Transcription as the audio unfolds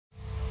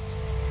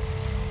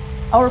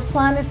Our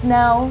planet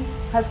now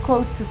has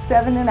close to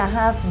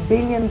 7.5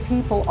 billion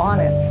people on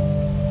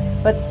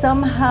it. But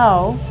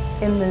somehow,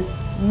 in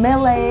this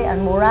melee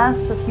and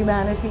morass of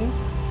humanity,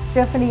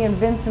 Stephanie and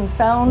Vincent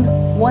found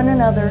one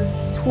another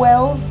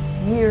 12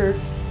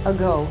 years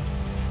ago.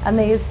 And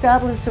they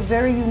established a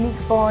very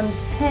unique bond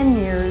 10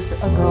 years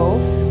ago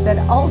that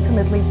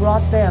ultimately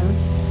brought them,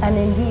 and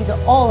indeed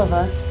all of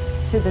us,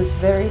 to this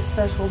very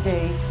special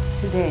day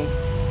today.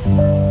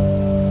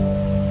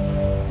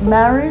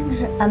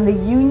 Marriage and the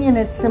union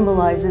it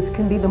symbolizes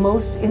can be the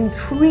most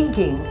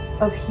intriguing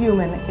of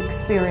human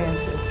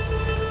experiences.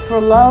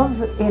 For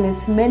love in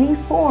its many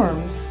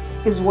forms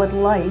is what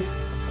life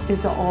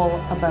is all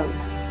about.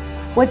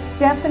 What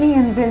Stephanie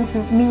and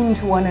Vincent mean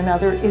to one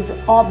another is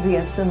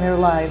obvious in their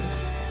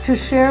lives. To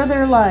share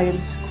their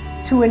lives,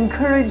 to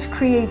encourage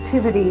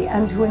creativity,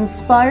 and to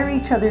inspire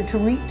each other to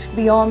reach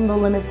beyond the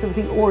limits of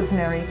the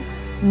ordinary,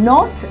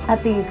 not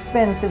at the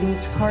expense of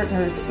each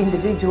partner's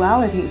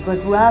individuality, but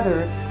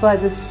rather by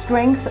the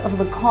strength of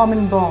the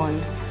common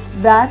bond.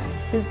 That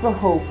is the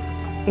hope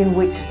in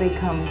which they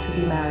come to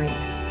be married.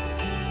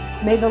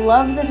 May the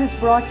love that has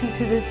brought you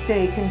to this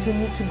day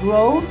continue to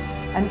grow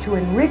and to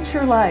enrich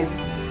your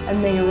lives,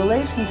 and may your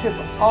relationship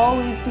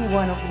always be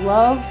one of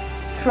love,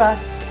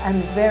 trust,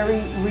 and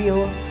very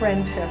real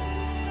friendship.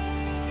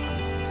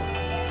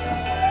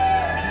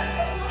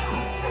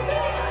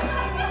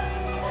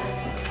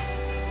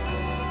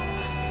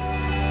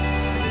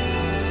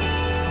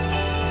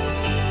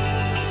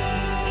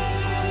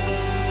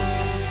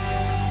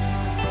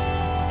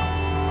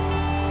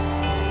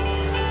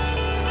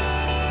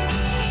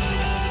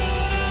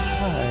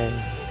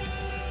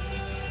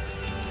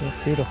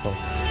 That's beautiful.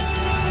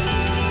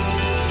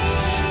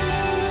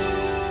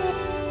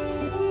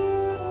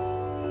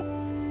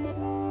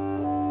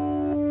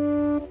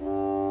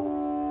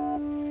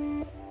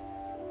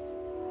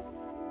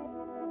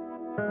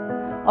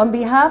 On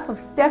behalf of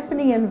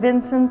Stephanie and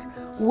Vincent,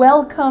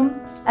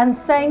 welcome and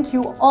thank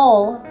you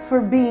all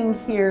for being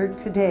here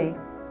today.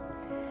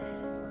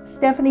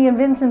 Stephanie and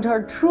Vincent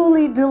are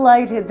truly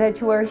delighted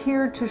that you are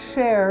here to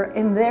share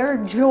in their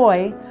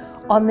joy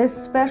on this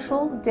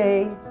special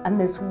day and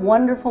this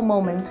wonderful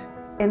moment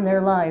in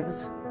their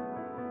lives.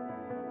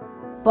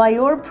 By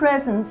your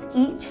presence,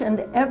 each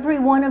and every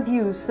one of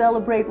you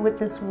celebrate with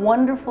this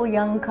wonderful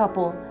young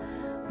couple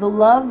the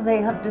love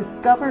they have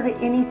discovered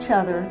in each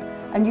other,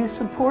 and you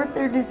support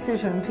their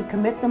decision to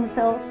commit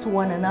themselves to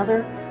one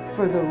another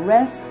for the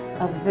rest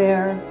of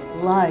their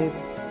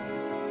lives.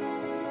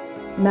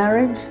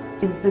 Marriage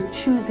is the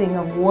choosing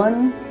of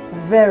one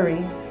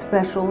very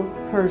special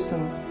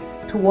person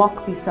to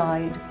walk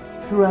beside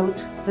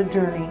throughout the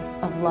journey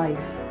of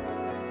life.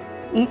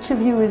 Each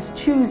of you is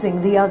choosing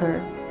the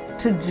other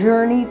to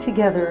journey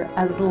together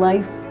as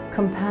life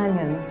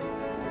companions.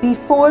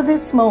 Before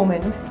this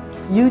moment,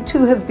 you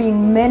two have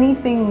been many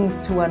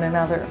things to one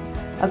another: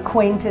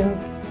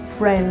 acquaintance,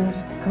 friend,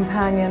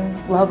 companion,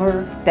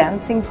 lover,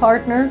 dancing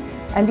partner,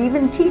 and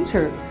even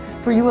teacher,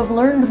 for you have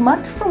learned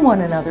much from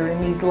one another in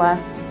these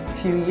last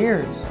few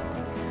years.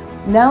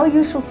 Now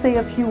you shall say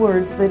a few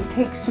words that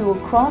takes you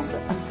across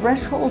a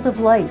threshold of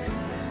life,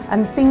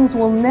 and things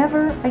will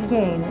never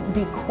again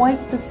be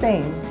quite the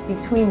same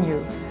between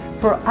you.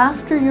 For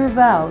after your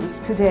vows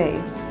today,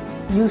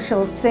 you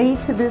shall say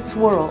to this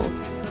world,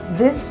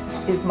 "This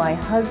is my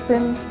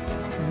husband,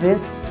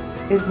 this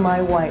is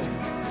my wife."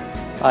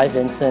 I,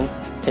 Vincent,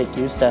 take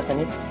you,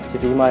 Stephanie, to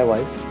be my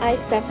wife. I,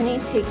 Stephanie,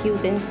 take you,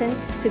 Vincent,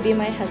 to be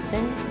my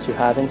husband. To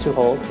have and to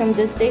hold. From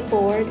this day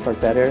forward. For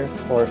better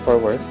or for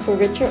worse. For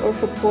richer or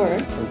for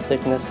poorer. In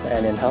sickness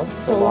and in health.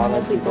 So long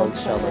as we both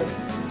shall live.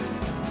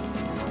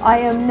 I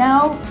am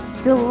now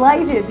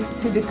delighted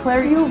to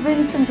declare you,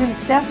 Vincent and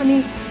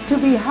Stephanie, to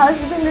be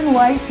husband and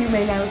wife. You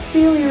may now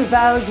seal your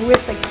vows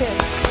with a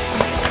kiss.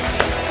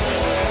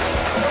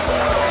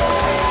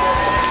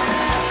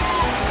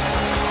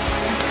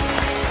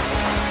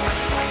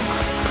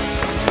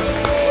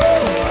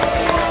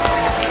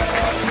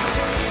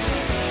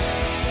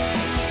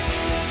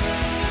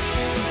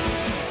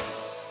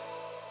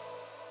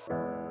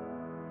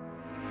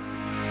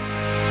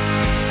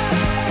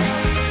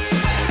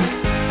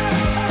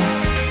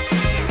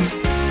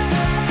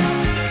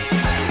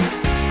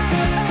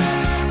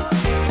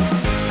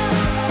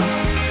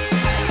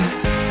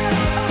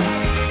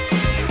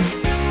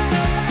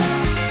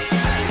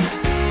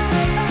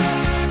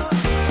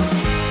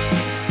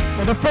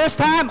 For the first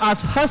time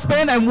as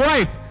husband and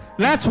wife,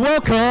 let's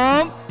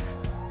welcome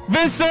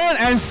Vincent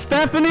and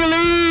Stephanie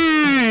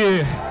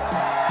Lee.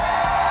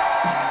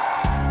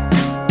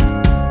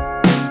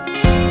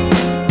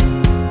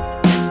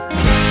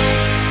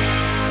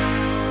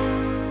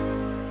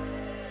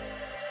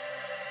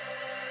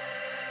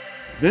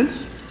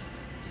 Vince,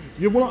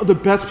 you're one of the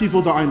best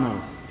people that I know.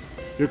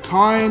 You're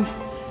kind,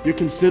 you're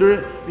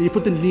considerate, and you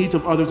put the needs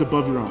of others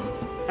above your own.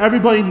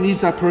 Everybody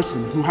needs that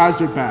person who has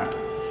their back.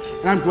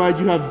 And I'm glad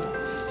you have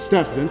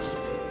Steph, Vince.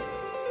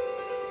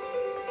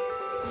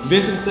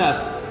 Vince and Steph,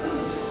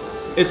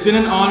 it's been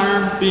an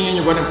honor being in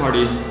your wedding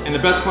party, and the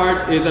best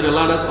part is that it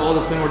allowed us all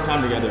to spend more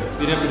time together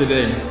leading up to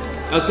today.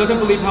 I still can't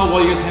believe how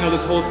well you guys handled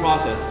this whole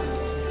process.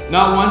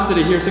 Not once did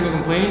I hear a single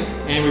complaint,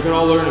 and we could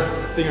all learn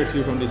a thing or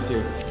two from these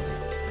two.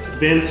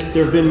 Vince,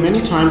 there have been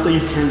many times that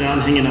you've turned down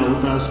hanging out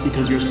with us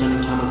because you're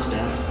spending time with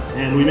Steph,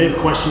 and we may have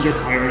questioned your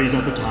priorities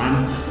at the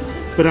time,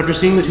 but after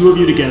seeing the two of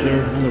you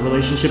together and the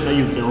relationship that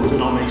you've built, it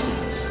all makes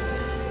sense.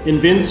 In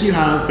Vince, you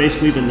have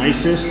basically the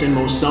nicest and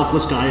most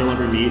selfless guy you'll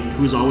ever meet,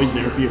 who's always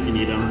there for you if you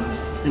need him.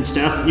 And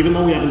Steph, even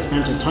though we haven't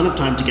spent a ton of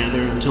time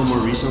together until more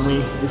recently,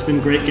 it's been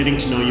great getting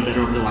to know you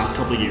better over the last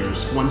couple of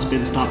years, once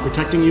Vince stopped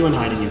protecting you and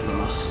hiding you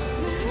from us.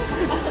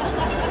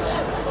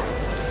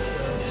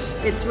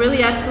 It's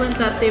really excellent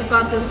that they've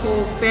got this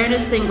whole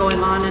fairness thing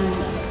going on,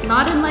 and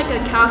not in like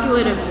a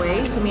calculative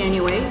way, to me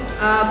anyway.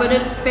 But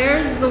if fair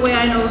is the way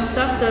I know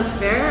Steph does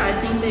fair, I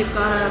think they've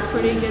got a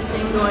pretty good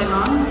thing going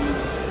on.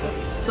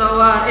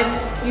 So if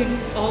you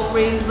all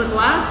raise a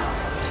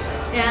glass,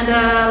 and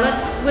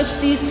let's wish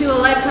these two a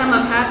lifetime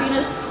of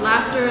happiness,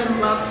 laughter,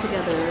 and love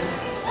together.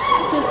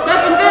 To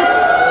Steph and Vince!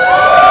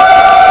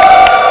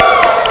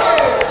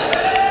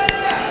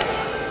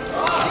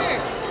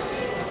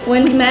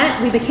 When we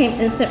met, we became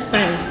instant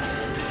friends.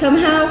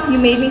 Somehow, you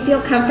made me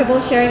feel comfortable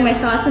sharing my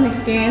thoughts and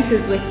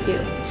experiences with you.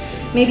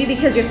 Maybe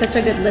because you're such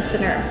a good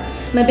listener.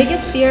 My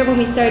biggest fear when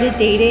we started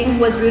dating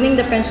was ruining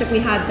the friendship we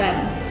had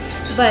then.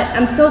 But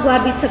I'm so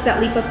glad we took that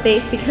leap of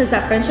faith because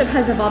that friendship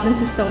has evolved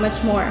into so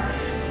much more.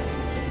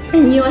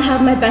 And you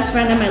have my best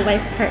friend and my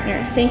life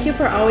partner. Thank you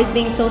for always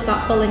being so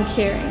thoughtful and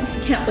caring.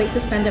 Can't wait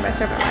to spend the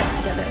rest of our lives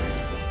together.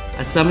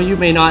 As some of you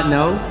may not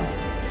know,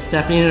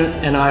 Stephanie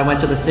and I went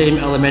to the same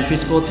elementary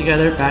school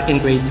together back in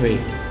grade 3.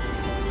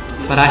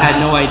 But I had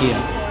no idea.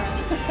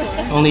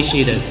 Only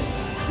she did.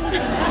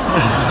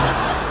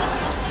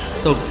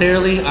 So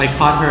clearly, I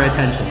caught her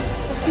attention.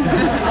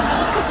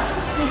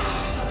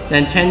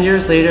 Then 10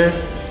 years later,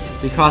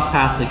 we crossed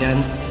paths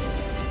again,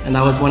 and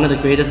that was one of the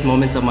greatest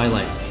moments of my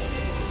life.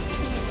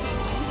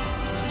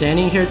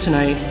 Standing here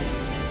tonight,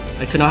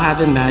 I could not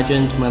have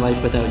imagined my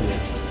life without you.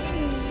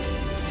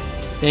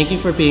 Thank you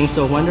for being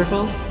so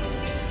wonderful,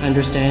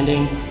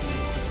 understanding,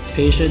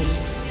 patient,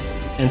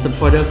 and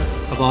supportive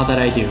of all that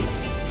I do.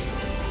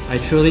 I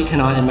truly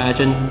cannot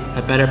imagine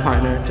a better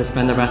partner to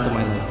spend the rest of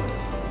my life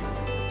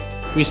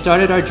with. We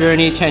started our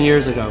journey 10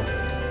 years ago.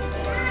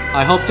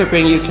 I hope to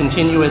bring you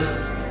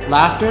continuous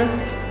laughter,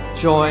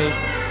 joy,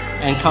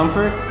 and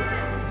comfort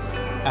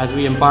as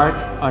we embark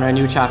on our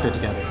new chapter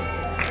together.